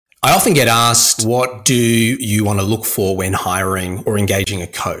I often get asked, what do you want to look for when hiring or engaging a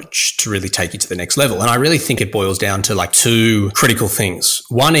coach to really take you to the next level? And I really think it boils down to like two critical things.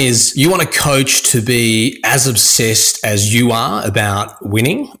 One is you want a coach to be as obsessed as you are about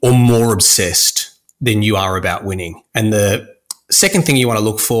winning or more obsessed than you are about winning. And the second thing you want to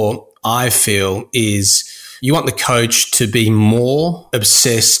look for, I feel, is you want the coach to be more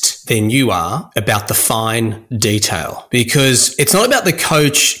obsessed than you are about the fine detail, because it's not about the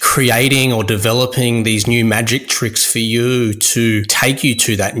coach creating or developing these new magic tricks for you to take you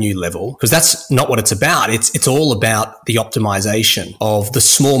to that new level, because that's not what it's about. It's all about the optimization of the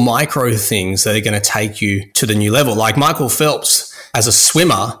small micro things that are going to take you to the new level. Like Michael Phelps, as a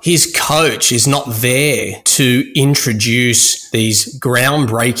swimmer, his coach is not there to introduce these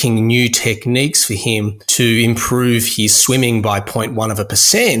groundbreaking new techniques for him to improve his swimming by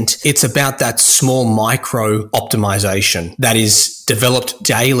 0.1%. It's about that small micro optimization that is developed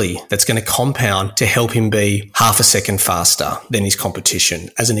daily that's going to compound to help him be half a second faster than his competition,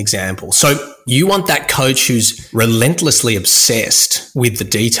 as an example. So you want that coach who's relentlessly obsessed with the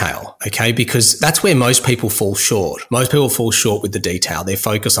detail, okay? Because that's where most people fall short. Most people fall short with the detail. They're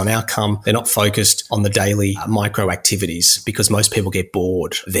focused on outcome. They're not focused on the daily micro activities, because most people get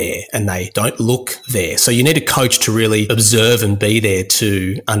bored there and they don't look there. So you need a coach to really observe and be there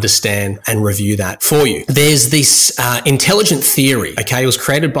to understand and review that for you. There's this intelligent theory, okay? It was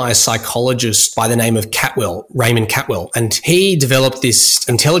created by a psychologist by the name of Raymond Catwell, and he developed this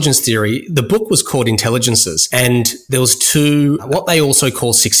intelligence theory. The book was called Intelligences, and there was two, what they also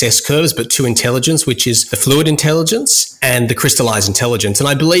call success curves, but two intelligence, which is the fluid intelligence and the crystallized intelligence. And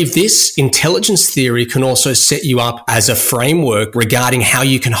I believe this intelligence theory can also set you up as a framework regarding how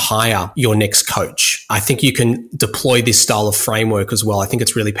you can hire your next coach. I think you can deploy this style of framework as well. I think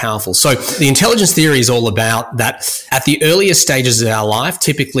it's really powerful. So the intelligence theory is all about that at the earliest stages of our life,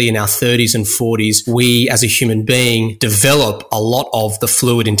 typically in our 30s and 40s, we as a human being develop a lot of the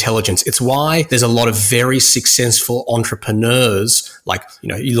fluid intelligence. It's why there's a lot of very successful entrepreneurs, like,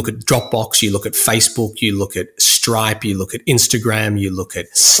 you look at Dropbox, you look at Facebook, you look at Stripe, you look at Instagram, you look at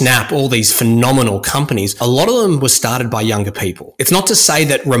Snap, all these phenomenal companies. A lot of them were started by younger people. It's not to say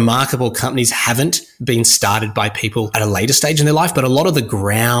that remarkable companies haven't been started by people at a later stage in their life, but a lot of the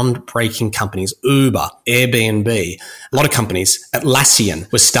groundbreaking companies, Uber, Airbnb, a lot of companies,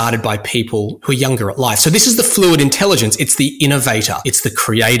 Atlassian, were started by people who are younger at life. So this is the fluid intelligence. It's the innovator. It's the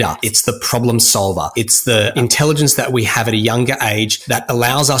creator. It's the problem solver. It's the intelligence that we have at a younger age that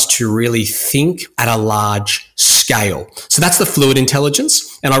allows us to really think at a large scale. So that's the fluid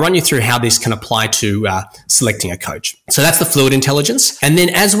intelligence. And I'll run you through how this can apply to selecting a coach. So that's the fluid intelligence. And then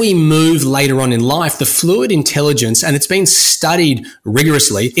as we move later on in life, the fluid intelligence, and it's been studied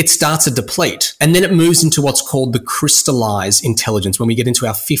rigorously, it starts to deplete. And then it moves into what's called the crystallized intelligence when we get into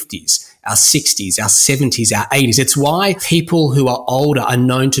our 50s, our 60s, our 70s, our 80s. It's why people who are older are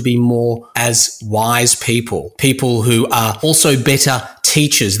known to be more as wise people who are also better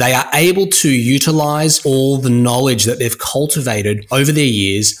teachers. They are able to utilize all the knowledge that they've cultivated over their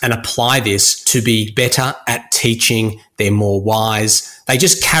years and apply this to be better at teaching. They're more wise. They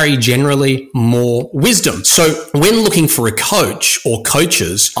just carry generally more wisdom. So when looking for a coach or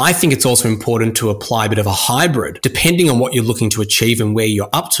coaches, I think it's also important to apply a bit of a hybrid. Depending on what you're looking to achieve and where you're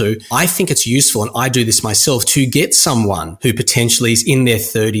up to, I think it's useful, and I do this myself, to get someone who potentially is in their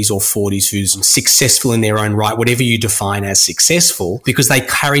 30s or 40s who's successful in their own right, whatever you define as successful, because they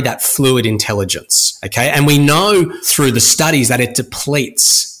carry that fluid intelligence, okay? And we know through the studies that it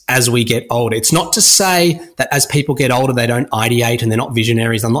depletes as we get older. It's not to say that as people get older, they don't ideate and they're not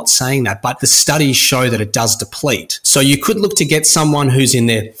visionaries. I'm not saying that, but the studies show that it does deplete. So you could look to get someone who's in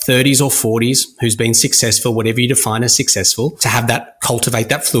their 30s or 40s, who's been successful, whatever you define as successful, to have that, cultivate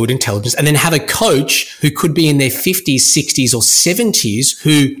that fluid intelligence, and then have a coach who could be in their 50s, 60s, or 70s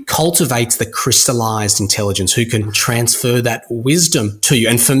who cultivates the crystallized intelligence, who can transfer that wisdom to you.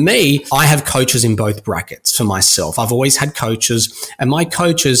 And for me, I have coaches in both brackets for myself. I've always had coaches, and my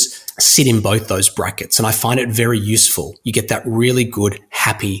coaches sit in both those brackets, and I find it very useful. You get that really good,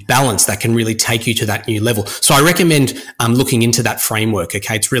 happy balance that can really take you to that new level. So I recommend looking into that framework,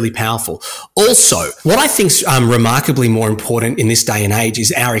 okay? It's really powerful. Also, what I think is remarkably more important in this day and age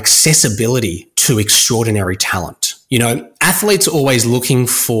is our accessibility to extraordinary talent. Athletes are always looking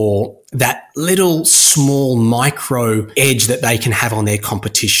for that little small micro edge that they can have on their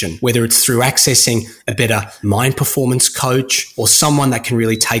competition, whether it's through accessing a better mind performance coach or someone that can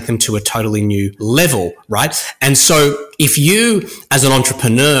really take them to a totally new level, right? And so if you as an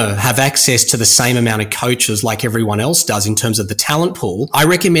entrepreneur have access to the same amount of coaches like everyone else does in terms of the talent pool, I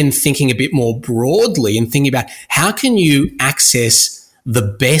recommend thinking a bit more broadly and thinking about how can you access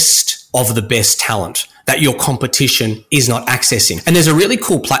the best of the best talent that your competition is not accessing. And there's a really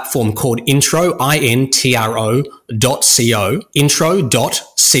cool platform called Intro, intro.co,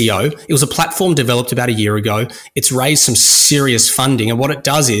 intro.co. It was a platform developed about a year ago. It's raised some serious funding. And what it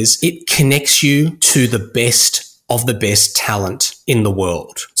does is it connects you to the best of the best talent in the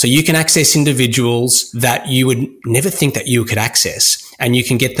world. So you can access individuals that you would never think that you could access. And you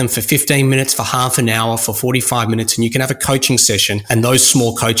can get them for 15 minutes, for half an hour, for 45 minutes, and you can have a coaching session. And those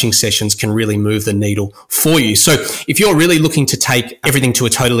small coaching sessions can really move the needle for you. So if you're really looking to take everything to a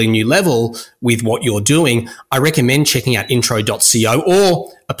totally new level with what you're doing, I recommend checking out intro.co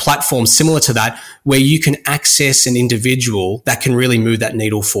or a platform similar to that where you can access an individual that can really move that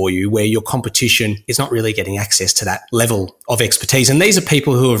needle for you, where your competition is not really getting access to that level of expertise. And these are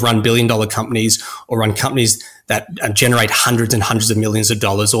people who have run billion-dollar companies or run companies that generate hundreds and hundreds of millions of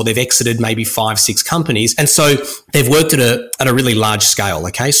dollars, or they've exited maybe 5-6 companies. And so they've worked at a really large scale.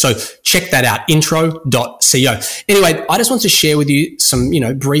 Okay. So check that out, intro.co. Anyway, I just want to share with you some,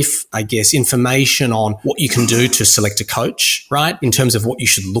 brief, information on what you can do to select a coach, right? In terms of what you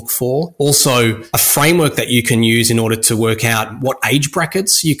should look for. Also a framework that you can use in order to work out what age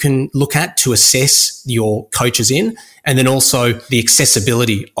brackets you can look at to assess your coaches in. And then also the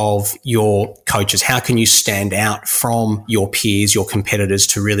accessibility of your coaches. How can you stand out from your peers, your competitors,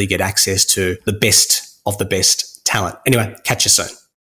 to really get access to the best of the best talent? Anyway, catch you soon.